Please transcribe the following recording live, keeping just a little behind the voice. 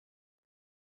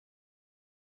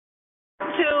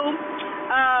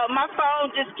my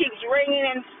phone just keeps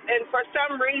ringing, and for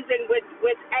some reason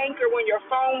with Anchor, when your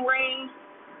phone rings,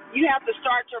 you have to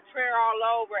start your prayer all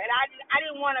over. And I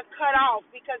didn't want to cut off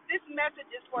because this message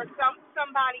is for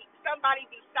somebody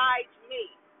besides me.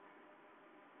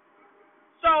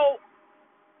 So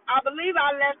I believe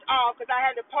I left off because I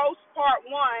had to post part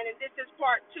 1, and this is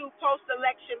part 2,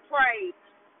 post-election praise.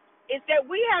 Is that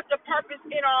we have to purpose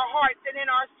in our hearts and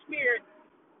in our spirit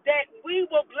that we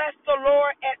will bless the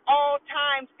Lord at all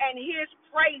times, and his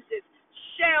praises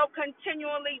shall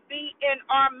continually be in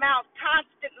our mouth.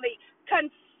 Constantly,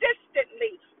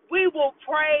 consistently, we will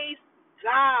praise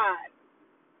God.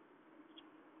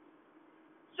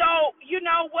 So, you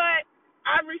know what?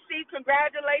 I received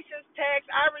congratulations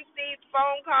texts. I received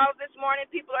phone calls this morning.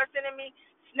 People are sending me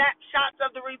snapshots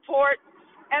of the report.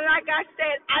 And like I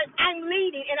said, I'm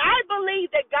leading, and I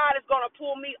believe that God is going to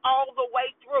pull me all the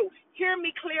way through. Hear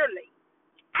me clearly.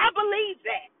 I believe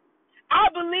that.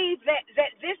 I believe that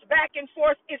this back and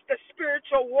forth is the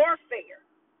spiritual warfare.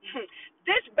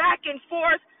 This back and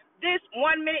forth, this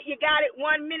 1 minute you got it,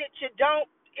 1 minute you don't.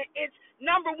 It's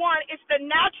number one, it's the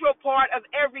natural part of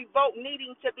every vote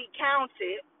needing to be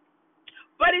counted,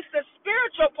 but it's the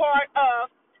spiritual part of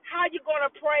how you're going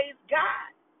to praise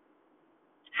God.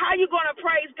 How you going to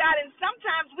praise God? And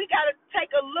sometimes we got to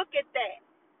take a look at that.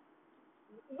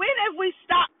 When have we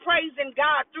stopped praising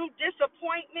God? Through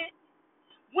disappointment?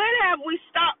 When have we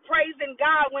stopped praising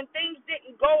God when things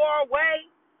didn't go our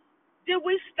way? Did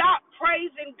we stop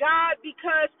praising God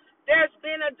because there's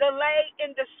been a delay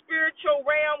in the spiritual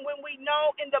realm when we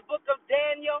know in the book of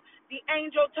Daniel, the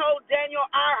angel told Daniel,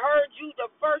 I heard you the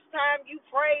first time you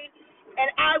prayed, and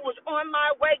I was on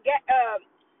my way.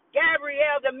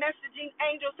 Gabriel, the messaging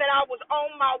angel, said I was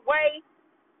on my way,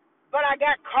 but I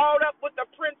got caught up with the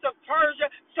prince of Persia.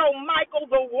 So Michael,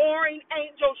 the warring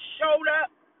angel, showed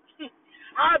up.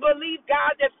 I believe,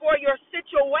 God, that for your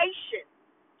situation,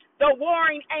 the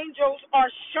warring angels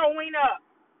are showing up.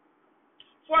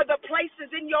 For the places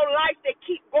in your life that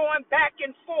keep going back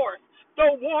and forth,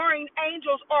 the warring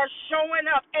angels are showing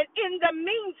up. And in the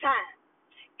meantime,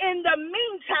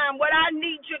 what I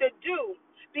need you to do,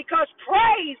 because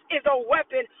praise is a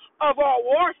weapon of our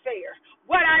warfare.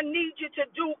 What I need you to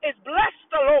do is bless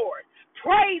the Lord.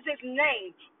 Praise his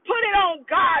name. Put it on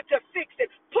God to fix it.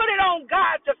 Put it on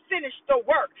God to finish the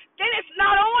work. Then it's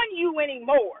not on you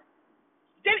anymore.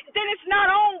 Then it's not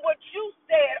on what you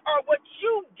said or what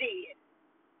you did.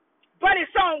 But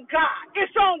it's on God.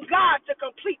 It's on God to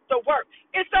complete the work.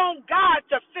 It's on God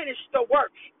to finish the work.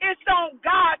 It's on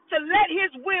God to let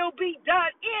his will be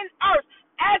done in earth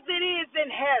as it is in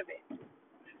heaven.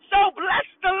 So bless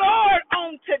the Lord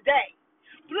on today.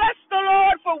 Bless the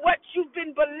Lord for what you've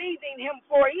been believing him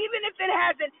for, even if it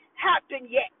hasn't happened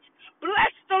yet.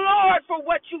 Bless the Lord for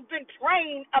what you've been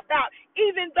praying about,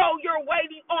 even though you're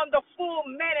waiting on the full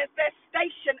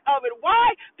manifestation of it.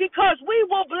 Why? Because we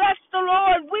will bless the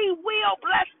Lord. We will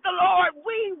bless the Lord.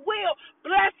 We will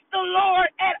bless the Lord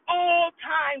at all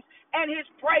times, and his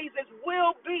praises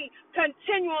will be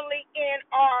continually in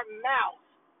our mouth.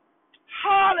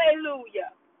 Hallelujah.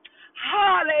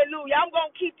 Hallelujah. I'm going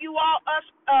to keep you all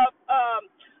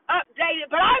updated,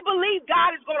 but I believe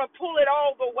God is going to pull it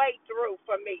all the way through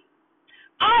for me.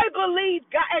 I believe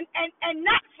God, and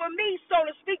not for me, so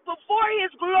to speak, but for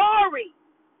his glory.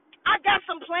 I got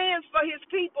some plans for his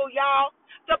people, y'all.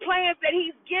 The plans that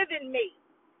he's given me.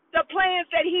 The plans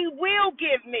that he will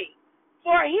give me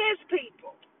for his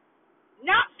people.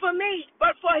 Not for me,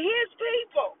 but for his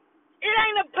people. It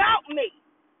ain't about me.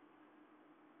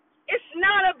 It's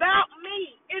not about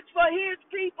me. It's for his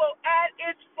people, and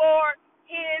it's for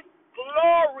his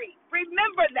glory.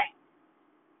 Remember that.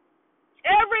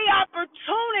 Every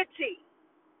opportunity,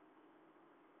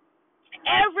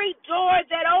 every door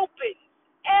that opens,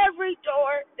 every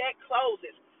door that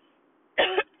closes,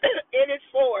 it is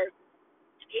for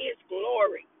his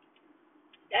glory.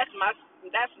 That's my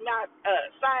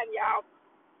sign, y'all.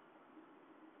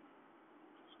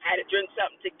 I had to drink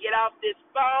something to get off this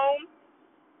phone,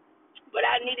 but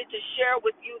I needed to share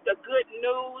with you the good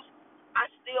news. I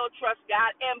still trust God,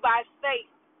 and by faith,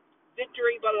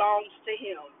 victory belongs to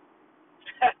him.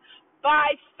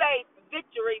 By faith,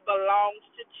 victory belongs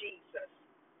to Jesus.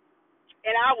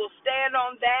 And I will stand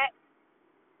on that.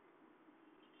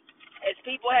 As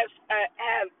people have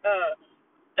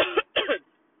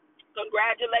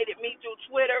congratulated me through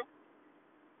Twitter,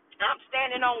 I'm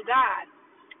standing on God.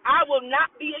 I will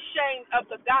not be ashamed of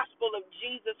the gospel of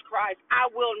Jesus Christ. I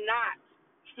will not.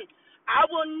 I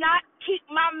will not keep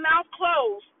my mouth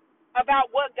closed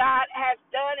about what God has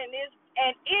done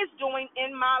and is doing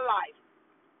in my life.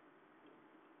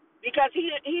 because he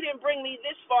didn't bring me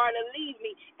this far to leave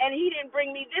me, and he didn't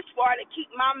bring me this far to keep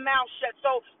my mouth shut.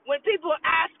 So when people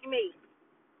ask me,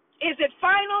 is it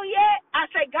final yet? I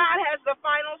say God has the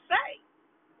final say.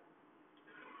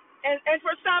 And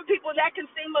for some people that can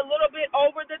seem a little bit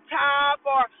over the top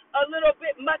or a little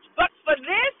bit much, but for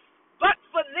this, but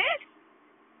for this,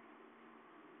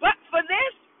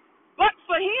 but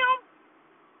for him,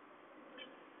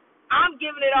 I'm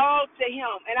giving it all to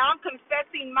him, and I'm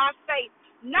confessing my faith,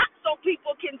 not so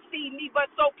people can see me, but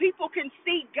so people can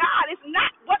see God. It's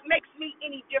not what makes me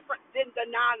any different than the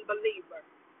non-believer.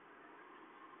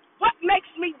 What makes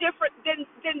me different than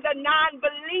the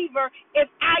non-believer if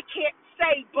I can't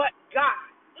say but God?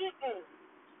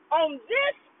 On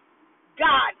this,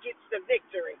 God gets the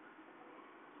victory.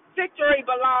 Victory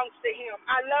belongs to him.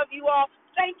 I love you all.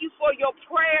 Thank you for your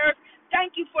prayers.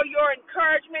 Thank you for your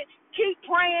encouragement. Keep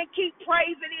praying, keep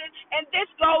praising it. And this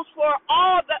goes for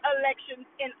all the elections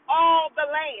in all the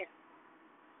land.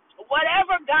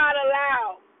 Whatever God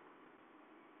allows,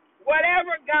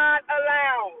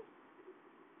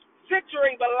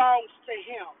 victory belongs to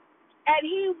him. And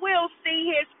he will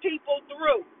see his people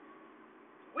through.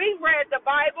 We read the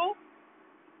Bible.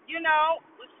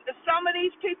 Some of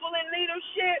these people in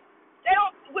leadership,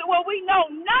 we know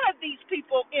none of these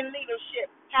people in leadership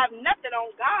have nothing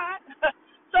on God.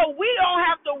 So we don't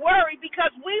have to worry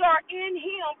because we are in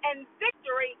him and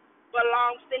victory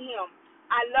belongs to him.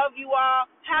 I love you all.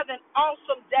 Have an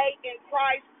awesome day in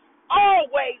Christ.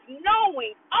 Always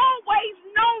knowing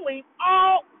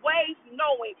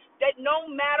that no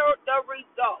matter the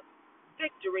result,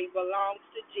 victory belongs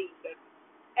to Jesus.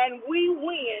 And we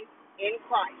win in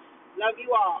Christ. Love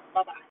you all. Bye-bye.